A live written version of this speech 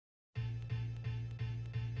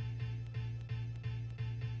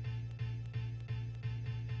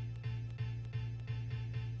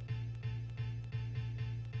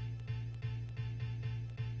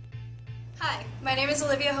Hi, my name is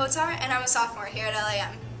Olivia Hotar and I'm a sophomore here at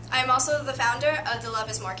LIM. I am also the founder of the Love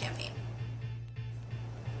is More campaign.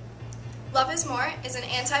 Love is More is an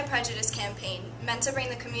anti-prejudice campaign meant to bring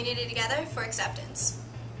the community together for acceptance.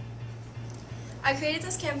 I created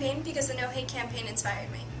this campaign because the No Hate campaign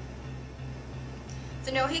inspired me.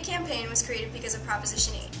 The No Hate campaign was created because of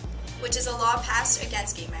Proposition 8, which is a law passed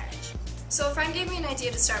against gay marriage. So a friend gave me an idea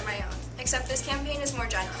to start my own, except this campaign is more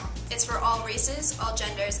general. It's for all races, all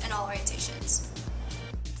genders, and all orientations.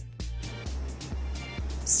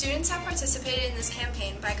 Students have participated in this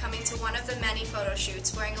campaign by coming to one of the many photo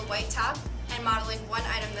shoots wearing a white top and modeling one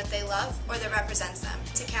item that they love or that represents them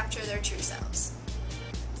to capture their true selves.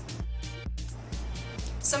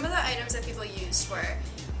 Some of the items that people used were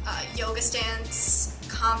yoga stands,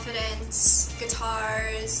 confidence,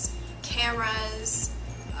 guitars, cameras,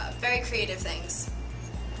 very creative things.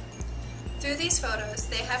 Through these photos,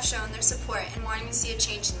 they have shown their support in wanting to see a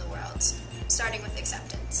change in the world, starting with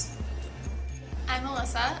acceptance. I'm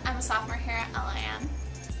Melissa. I'm a sophomore here at LIM.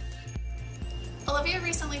 Olivia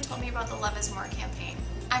recently told me about the Love is More campaign.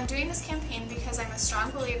 I'm doing this campaign because I'm a strong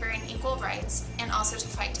believer in equal rights and also to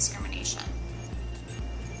fight discrimination.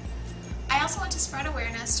 I also want to spread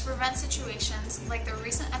awareness to prevent situations like the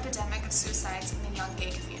recent epidemic of suicides in the young gay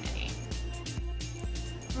community.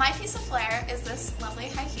 My piece of flair is this lovely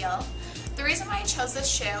high heel. The reason why I chose this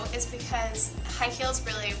shoe is because high heels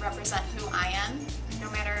really represent who I am. No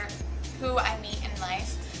matter who I meet in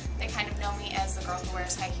life, they kind of know me as the girl who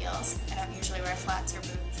wears high heels. I don't usually wear flats or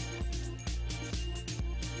boots.